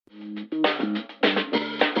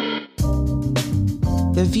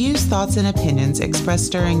The views, thoughts, and opinions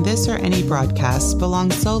expressed during this or any broadcast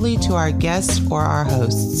belong solely to our guests or our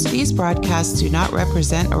hosts. These broadcasts do not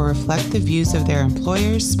represent or reflect the views of their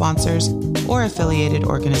employers, sponsors, or affiliated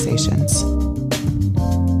organizations.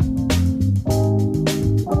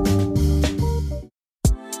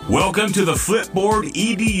 Welcome to the Flipboard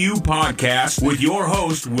EDU podcast with your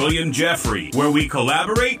host, William Jeffrey, where we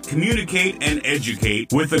collaborate, communicate, and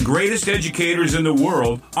educate with the greatest educators in the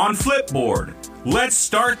world on Flipboard. Let's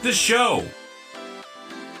start the show.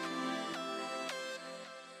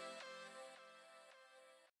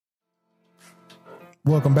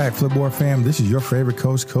 Welcome back, Flipboard fam. This is your favorite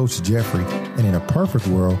coach, Coach Jeffrey. And in a perfect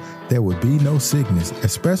world, there would be no sickness,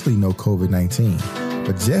 especially no COVID-19.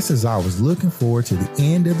 But just as I was looking forward to the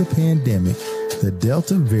end of the pandemic, the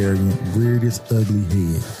Delta variant reared its ugly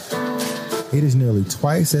head. It is nearly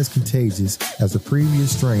twice as contagious as the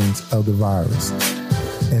previous strains of the virus.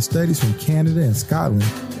 In studies from Canada and Scotland,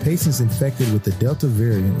 patients infected with the Delta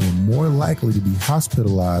variant were more likely to be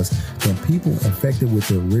hospitalized than people infected with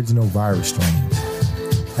the original virus strains.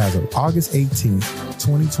 As of August 18,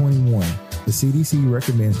 2021, the CDC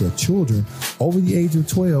recommends that children over the age of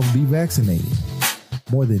 12 be vaccinated.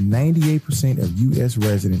 More than 98% of U.S.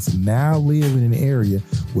 residents now live in an area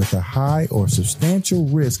with a high or substantial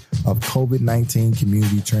risk of COVID-19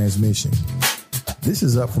 community transmission. This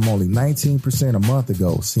is up from only 19% a month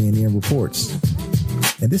ago, CNN reports.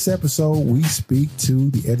 In this episode, we speak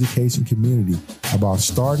to the education community about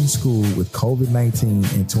starting school with COVID-19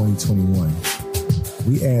 in 2021.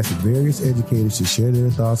 We asked various educators to share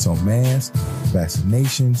their thoughts on masks,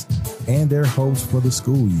 vaccinations, and their hopes for the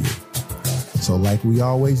school year. So like we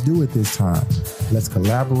always do at this time, let's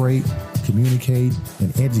collaborate, communicate,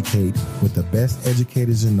 and educate with the best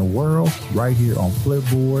educators in the world right here on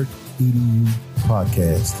Flipboard EDU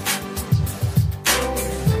Podcast.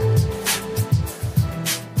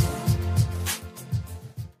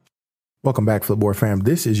 Welcome back, Flipboard fam.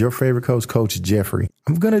 This is your favorite coach, Coach Jeffrey.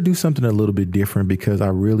 I'm going to do something a little bit different because I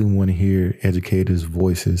really want to hear educators'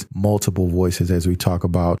 voices, multiple voices as we talk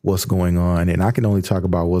about what's going on. And I can only talk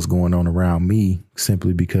about what's going on around me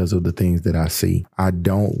simply because of the things that I see. I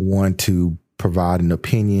don't want to provide an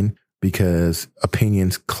opinion because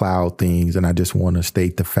opinions cloud things, and I just want to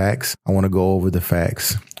state the facts. I want to go over the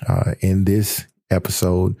facts. In this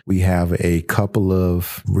episode, we have a couple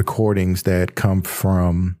of recordings that come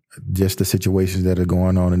from just the situations that are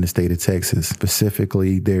going on in the state of Texas.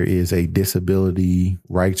 Specifically, there is a disability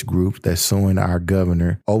rights group that's suing our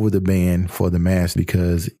governor over the ban for the mask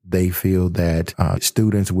because they feel that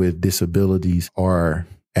students with disabilities are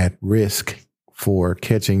at risk for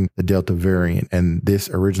catching the Delta variant. And this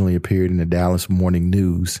originally appeared in the Dallas Morning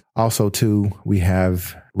News. Also, too, we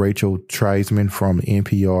have Rachel Treisman from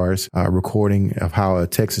NPR's recording of how a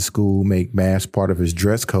Texas school made masks part of his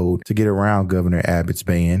dress code to get around Governor Abbott's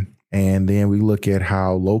ban. And then we look at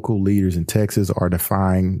how local leaders in Texas are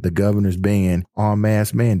defying the governor's ban on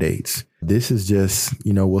mask mandates. This is just,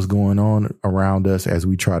 what's going on around us as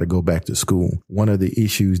we try to go back to school. One of the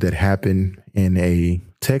issues that happened in a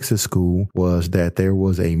Texas school was that there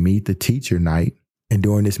was a Meet the Teacher night. And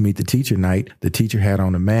during this Meet the Teacher night, the teacher had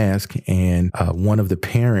on a mask and one of the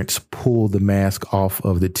parents pulled the mask off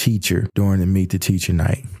of the teacher during the Meet the Teacher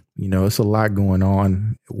night. It's a lot going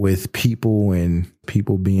on with people and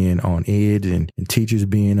people being on edge and teachers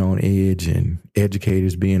being on edge and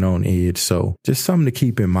educators being on edge. So just something to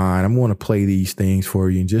keep in mind. I'm going to play these things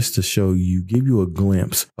for you and just to show you, give you a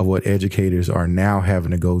glimpse of what educators are now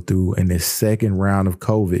having to go through in this second round of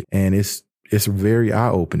COVID. And it's very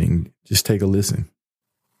eye-opening. Just take a listen.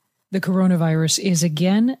 The coronavirus is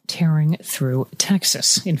again tearing through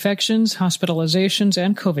Texas. Infections, hospitalizations,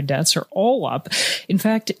 and COVID deaths are all up. In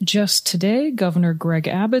fact, just today, Governor Greg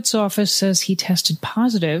Abbott's office says he tested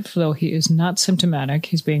positive, though he is not symptomatic.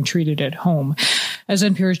 He's being treated at home. As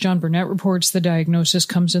NPR's John Burnett reports, the diagnosis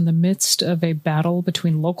comes in the midst of a battle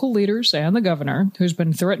between local leaders and the governor, who's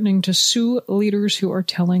been threatening to sue leaders who are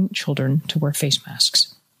telling children to wear face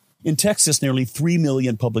masks. In Texas, nearly 3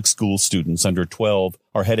 million public school students under 12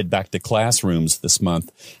 are headed back to classrooms this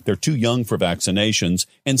month. They're too young for vaccinations,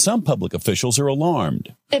 and some public officials are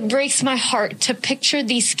alarmed. It breaks my heart to picture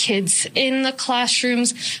these kids in the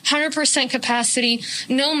classrooms, 100% capacity,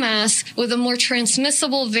 no mask, with a more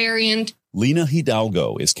transmissible variant. Lena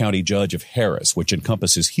Hidalgo is county judge of Harris, which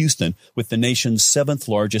encompasses Houston, with the nation's 7th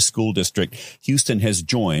largest school district. Houston has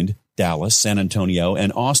joined Dallas, San Antonio,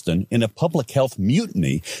 and Austin in a public health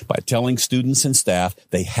mutiny by telling students and staff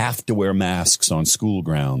they have to wear masks on school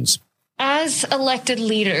grounds. As elected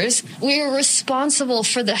leaders, we are responsible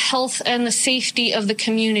for the health and the safety of the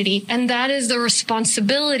community, and that is the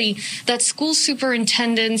responsibility that school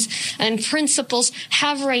superintendents and principals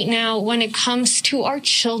have right now when it comes to our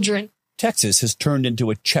children. Texas has turned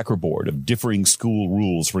into a checkerboard of differing school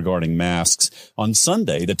rules regarding masks. On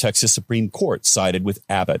Sunday, the Texas Supreme Court sided with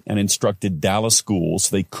Abbott and instructed Dallas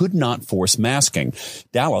schools they could not force masking.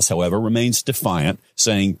 Dallas, however, remains defiant,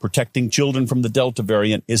 saying protecting children from the Delta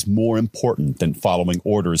variant is more important than following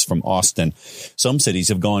orders from Austin. Some cities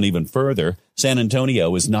have gone even further. San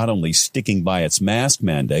Antonio is not only sticking by its mask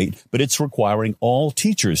mandate, but it's requiring all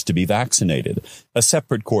teachers to be vaccinated. A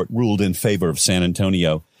separate court ruled in favor of San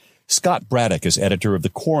Antonio. Scott Braddock is editor of the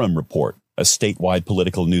Quorum Report, a statewide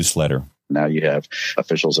political newsletter. Now you have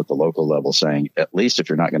officials at the local level saying, at least if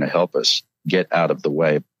you're not going to help us, get out of the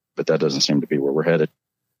way. But that doesn't seem to be where we're headed.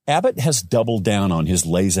 Abbott has doubled down on his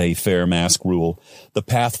laissez-faire mask rule. The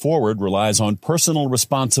path forward relies on personal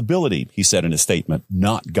responsibility, he said in a statement,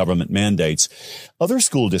 not government mandates. Other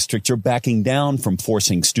school districts are backing down from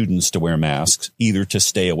forcing students to wear masks, either to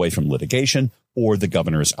stay away from litigation or the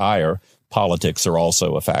governor's ire. Politics are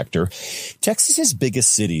also a factor. Texas's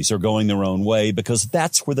biggest cities are going their own way because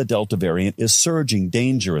that's where the Delta variant is surging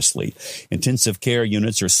dangerously. Intensive care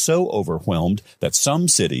units are so overwhelmed that some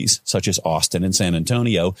cities, such as Austin and San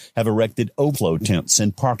Antonio, have erected overflow tents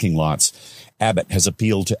in parking lots. Abbott has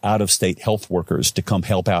appealed to out-of-state health workers to come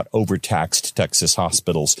help out overtaxed Texas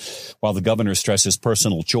hospitals. While the governor stresses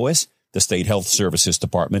personal choice, the State Health Services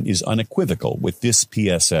Department is unequivocal with this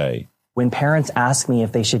PSA. When parents ask me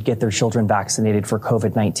if they should get their children vaccinated for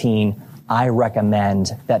COVID-19, I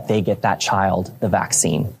recommend that they get that child the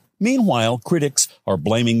vaccine. Meanwhile, critics are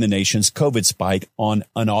blaming the nation's COVID spike on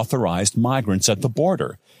unauthorized migrants at the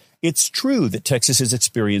border. It's true that Texas is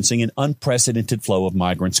experiencing an unprecedented flow of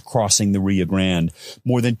migrants crossing the Rio Grande,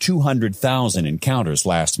 more than 200,000 encounters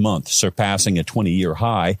last month, surpassing a 20-year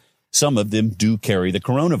high. Some of them do carry the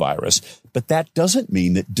coronavirus, but that doesn't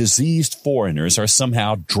mean that diseased foreigners are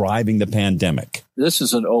somehow driving the pandemic. This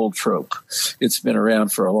is an old trope. It's been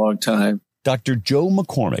around for a long time. Dr. Joe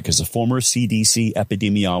McCormick is a former CDC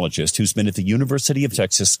epidemiologist who's been at the University of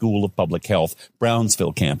Texas School of Public Health,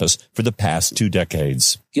 Brownsville campus, for the past 2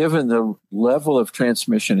 decades. Given the level of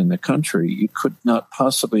transmission in the country, you could not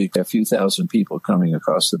possibly have a few thousand people coming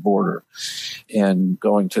across the border and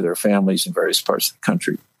going to their families in various parts of the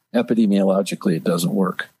country. Epidemiologically, it doesn't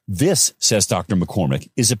work. This, says Dr. McCormick,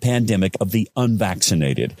 is a pandemic of the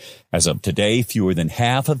unvaccinated. As of today, fewer than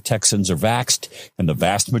half of Texans are vaxxed, and the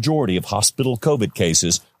vast majority of hospital COVID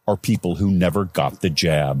cases are people who never got the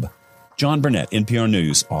jab. John Burnett, NPR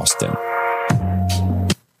News, Austin.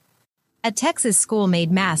 A Texas school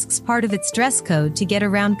made masks part of its dress code to get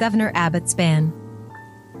around Governor Abbott's ban.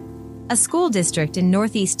 A school district in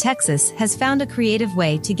Northeast Texas has found a creative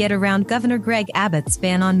way to get around Governor Greg Abbott's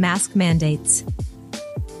ban on mask mandates.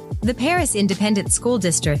 The Paris Independent School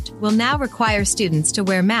District will now require students to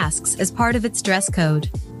wear masks as part of its dress code.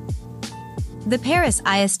 The Paris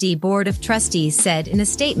ISD Board of Trustees said in a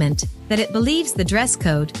statement that it believes the dress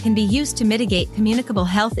code can be used to mitigate communicable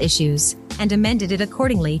health issues and amended it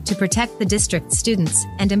accordingly to protect the district's students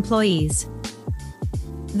and employees.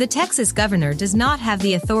 The Texas governor does not have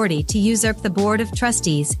the authority to usurp the Board of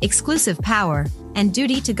Trustees' exclusive power and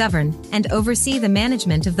duty to govern and oversee the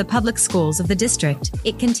management of the public schools of the district,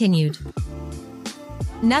 it continued.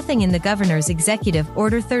 Nothing in the governor's Executive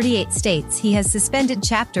Order 38 states he has suspended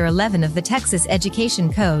Chapter 11 of the Texas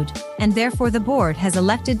Education Code, and therefore the board has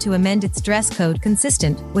elected to amend its dress code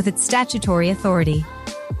consistent with its statutory authority.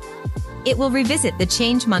 It will revisit the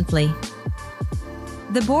change monthly.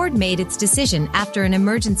 The board made its decision after an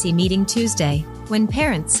emergency meeting Tuesday, when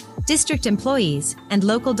parents, district employees, and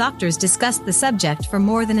local doctors discussed the subject for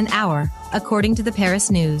more than an hour, according to the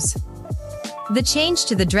Paris News. The change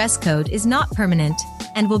to the dress code is not permanent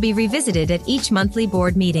and will be revisited at each monthly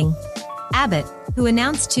board meeting. Abbott, who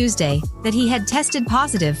announced Tuesday that he had tested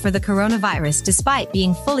positive for the coronavirus despite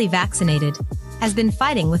being fully vaccinated, has been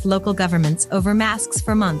fighting with local governments over masks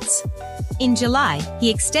for months. In July, he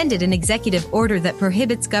extended an executive order that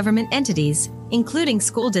prohibits government entities, including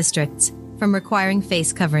school districts, from requiring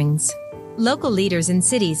face coverings. Local leaders in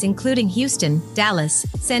cities including Houston, Dallas,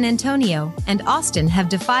 San Antonio, and Austin have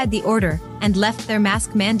defied the order and left their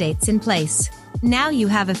mask mandates in place. Now you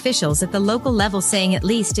have officials at the local level saying, at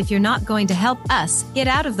least if you're not going to help us, get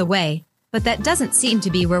out of the way. But that doesn't seem to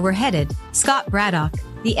be where we're headed, Scott Braddock,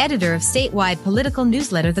 the editor of statewide political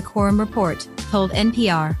newsletter The Quorum Report, told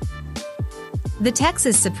NPR. The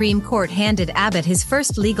Texas Supreme Court handed Abbott his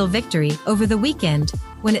first legal victory over the weekend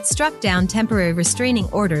when it struck down temporary restraining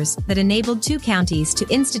orders that enabled 2 counties to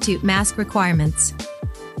institute mask requirements.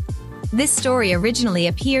 This story originally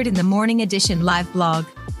appeared in the Morning Edition live blog.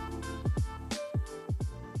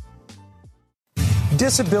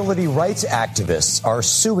 Disability rights activists are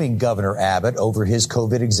suing Governor Abbott over his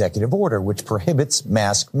COVID executive order, which prohibits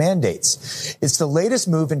mask mandates. It's the latest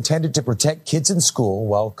move intended to protect kids in school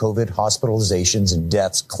while COVID hospitalizations and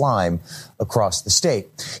deaths climb across the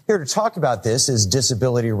state. Here to talk about this is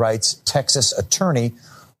disability rights Texas attorney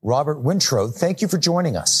Robert Wintrow. Thank you for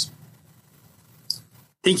joining us.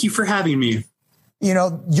 Thank you for having me. You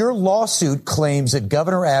know, your lawsuit claims that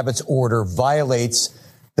Governor Abbott's order violates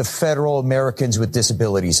the Federal Americans with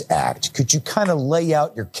Disabilities Act. Could you kind of lay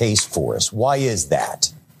out your case for us? Why is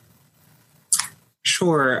that?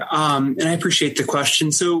 Sure. And I appreciate the question.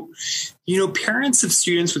 So, parents of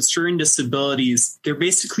students with certain disabilities, they're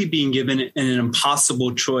basically being given an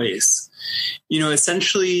impossible choice.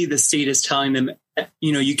 Essentially, the state is telling them,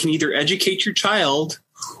 you can either educate your child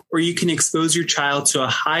or you can expose your child to a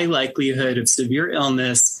high likelihood of severe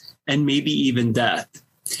illness and maybe even death.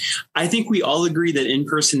 I think we all agree that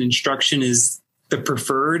in-person instruction is the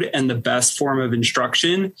preferred and the best form of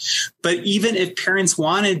instruction. But even if parents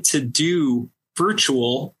wanted to do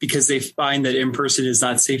virtual because they find that in-person is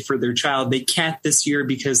not safe for their child, they can't this year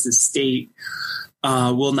because the state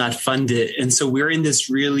will not fund it. And so we're in this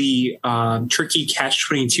really tricky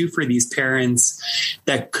catch-22 for these parents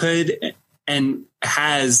that could and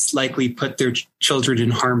has likely put their children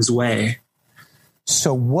in harm's way.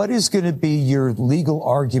 So what is going to be your legal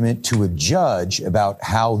argument to a judge about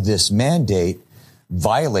how this mandate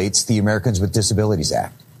violates the Americans with Disabilities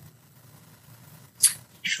Act?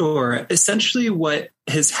 Sure. Essentially, what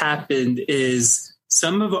has happened is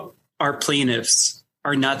some of our plaintiffs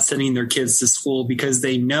are not sending their kids to school because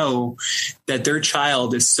they know that their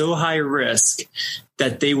child is so high risk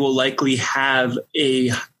that they will likely have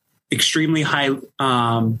a extremely high,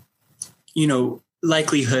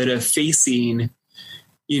 likelihood of facing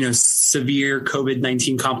severe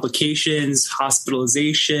COVID-19 complications,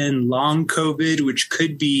 hospitalization, long COVID, which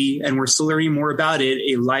could be, and we're still learning more about it,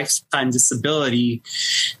 a lifetime disability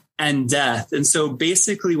and death. And so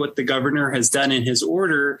basically what the governor has done in his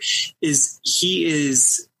order is he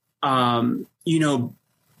is,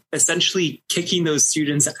 essentially kicking those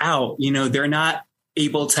students out. They're not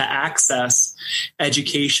able to access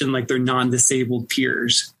education like their non-disabled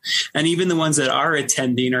peers. And even the ones that are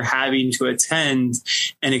attending are having to attend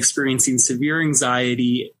and experiencing severe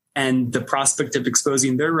anxiety and the prospect of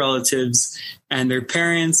exposing their relatives and their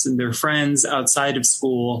parents and their friends outside of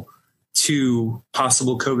school to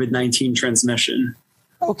possible COVID-19 transmission.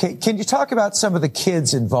 Okay. Can you talk about some of the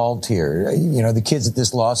kids involved here? The kids that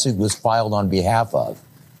this lawsuit was filed on behalf of.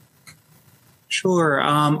 Sure.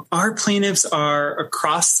 Our plaintiffs are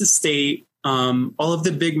across the state, all of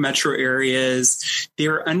the big metro areas. They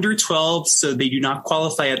are under 12, so they do not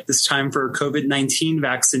qualify at this time for a COVID-19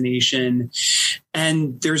 vaccination.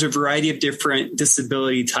 And there's a variety of different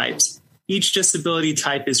disability types. Each disability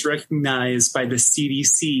type is recognized by the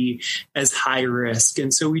CDC as high risk.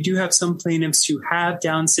 And so we do have some plaintiffs who have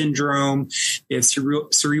Down syndrome, they have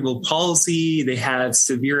cerebral palsy, they have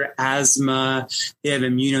severe asthma, they have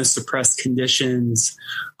immunosuppressed conditions.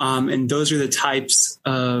 And those are the types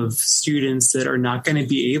of students that are not going to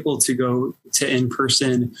be able to go to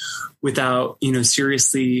in-person without,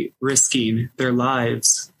 seriously risking their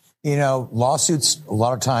lives. Lawsuits a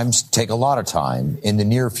lot of times take a lot of time. In the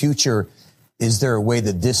near future, is there a way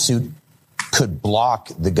that this suit could block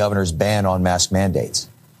the governor's ban on mask mandates?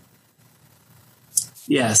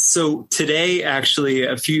 Yes. So today, actually,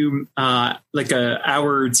 an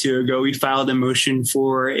hour or two ago, we filed a motion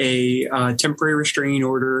for a temporary restraining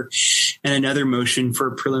order and another motion for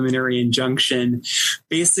a preliminary injunction.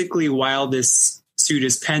 Basically, while this suit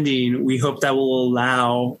is pending, we hope that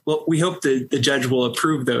we hope the judge will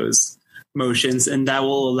approve those motions, and that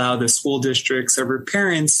will allow the school districts over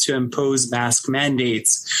parents to impose mask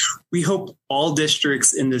mandates. We hope all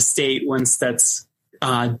districts in the state, once that's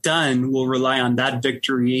done, will rely on that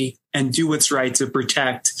victory and do what's right to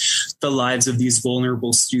protect the lives of these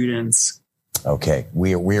vulnerable students. Okay,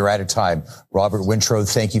 we are out of time. Robert Wintrow,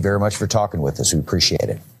 thank you very much for talking with us. We appreciate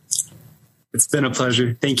it. It's been a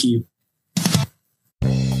pleasure. Thank you.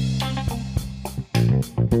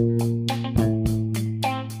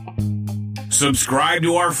 Subscribe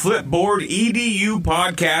to our Flipboard EDU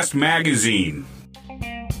podcast magazine.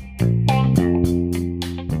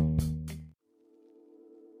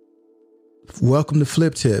 Welcome to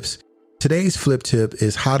Flip Tips. Today's Flip Tip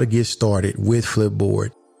is how to get started with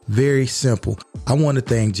Flipboard. Very simple. I want to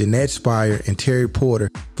thank Jeanette Spire and Terry Porter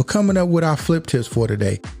for coming up with our flip tips for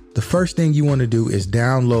today. The first thing you want to do is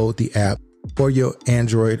download the app for your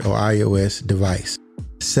Android or iOS device.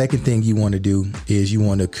 Second thing you want to do is you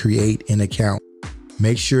want to create an account.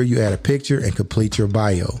 Make sure you add a picture and complete your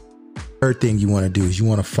bio. Third thing you want to do is you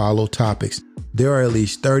want to follow topics. There are at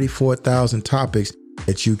least 34,000 topics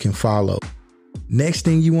that you can follow. Next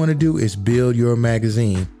thing you want to do is build your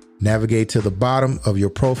magazine. Navigate to the bottom of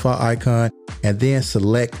your profile icon and then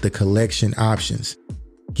select the collection options.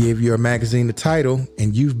 Give your magazine a title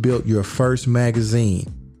and you've built your first magazine.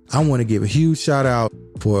 I want to give a huge shout out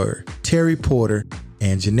for Terry Porter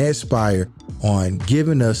and Jeanette Spire on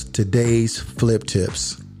giving us today's flip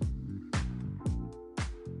tips.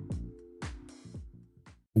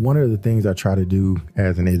 One of the things I try to do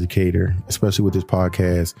as an educator, especially with this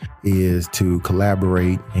podcast, is to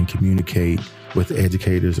collaborate and communicate with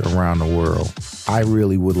educators around the world. I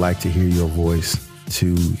really would like to hear your voice,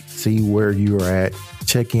 to see where you are at,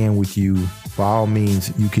 check in with you. By all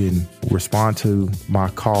means, you can respond to my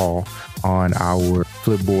call on our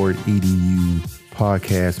Flipboard EDU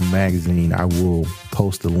podcast magazine. I will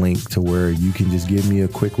post a link to where you can just give me a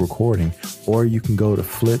quick recording, or you can go to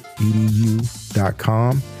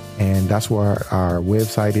flipedu.com, and that's where our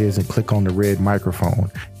website is, and click on the red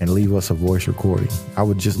microphone and leave us a voice recording. I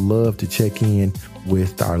would just love to check in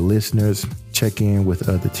with our listeners, check in with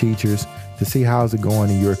other teachers to see how's it going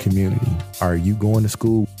in your community. Are you going to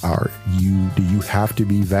school? Do you have to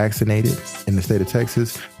be vaccinated? In the state of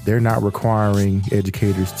Texas, they're not requiring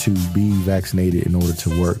educators to be vaccinated in order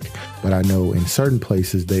to work. But I know in certain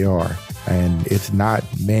places they are. And it's not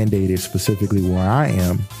mandated specifically where I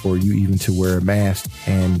am for you even to wear a mask.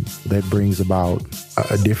 And that brings about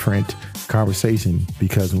a different conversation,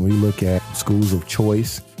 because when we look at schools of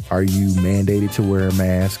choice, are you mandated to wear a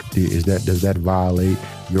mask? Does that violate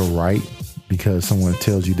your right because someone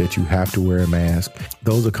tells you that you have to wear a mask?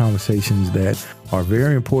 Those are conversations that are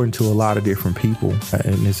very important to a lot of different people,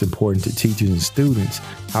 and it's important to teachers and students.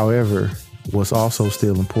 However, what's also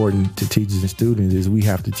still important to teachers and students is we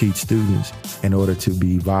have to teach students in order to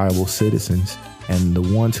be viable citizens. And the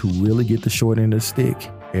ones who really get the short end of the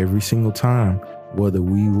stick every single time, whether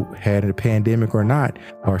we had a pandemic or not,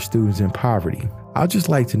 are students in poverty. I'd just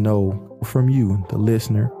like to know from you, the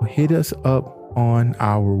listener, hit us up on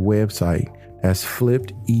our website. That's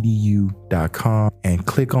flipedu.com, and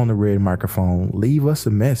click on the red microphone. Leave us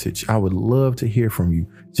a message. I would love to hear from you.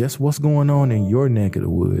 Just what's going on in your neck of the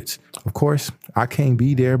woods. Of course, I can't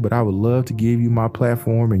be there, but I would love to give you my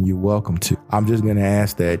platform, and you're welcome to. I'm just going to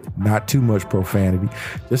ask that not too much profanity.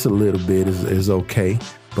 Just a little bit is okay.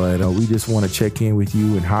 But we just want to check in with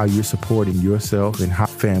you and how you're supporting yourself and how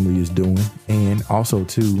family is doing, and also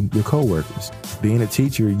to your coworkers. Being a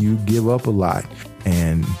teacher, you give up a lot,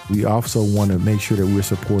 and we also want to make sure that we're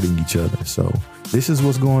supporting each other. So this is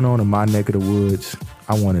what's going on in my neck of the woods.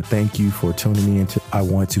 I want to thank you for tuning in. I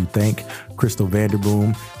want to thank Crystal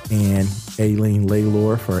Vanderboom and Aileen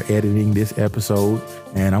Laylor for editing this episode.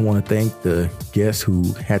 And I want to thank the guests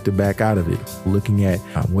who had to back out of it, looking at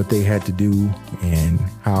what they had to do and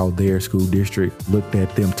how their school district looked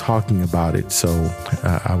at them talking about it. So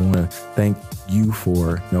I want to thank you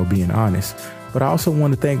for being honest. But I also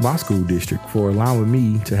want to thank my school district for allowing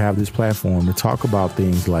me to have this platform to talk about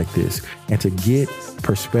things like this and to get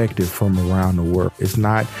perspective from around the world. It's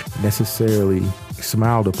not necessarily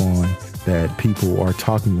smiled upon that people are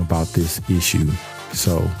talking about this issue.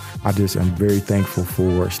 So I'm very thankful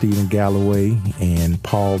for Stephen Galloway and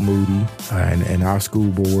Paul Moody and our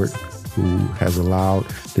school board, who has allowed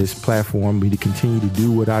this platform me to continue to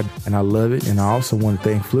do what I do, and I love it. And I also want to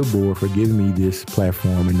thank Flipboard for giving me this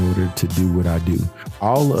platform in order to do what I do.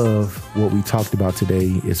 All of what we talked about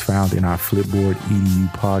today is found in our Flipboard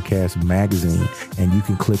EDU podcast magazine, and you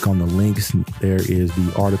can click on the links. There is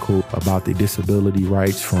the article about the disability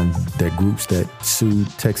rights from the groups that sued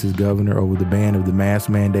Texas governor over the ban of the mask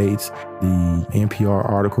mandates, the NPR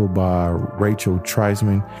article by Rachel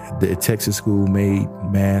Treisman, the Texas school made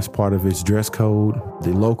masks part of its dress code.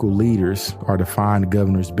 The local leaders are defying the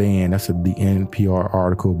governor's ban. That's the NPR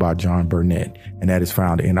article by John Burnett, and that is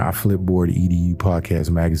found in our Flipboard EDU podcast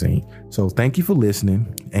magazine. So thank you for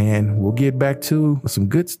listening, and we'll get back to some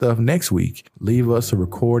good stuff next week. Leave us a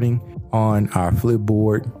recording on our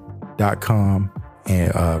flipboard.com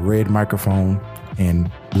and red microphone,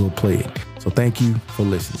 and we'll play it. So thank you for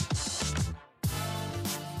listening.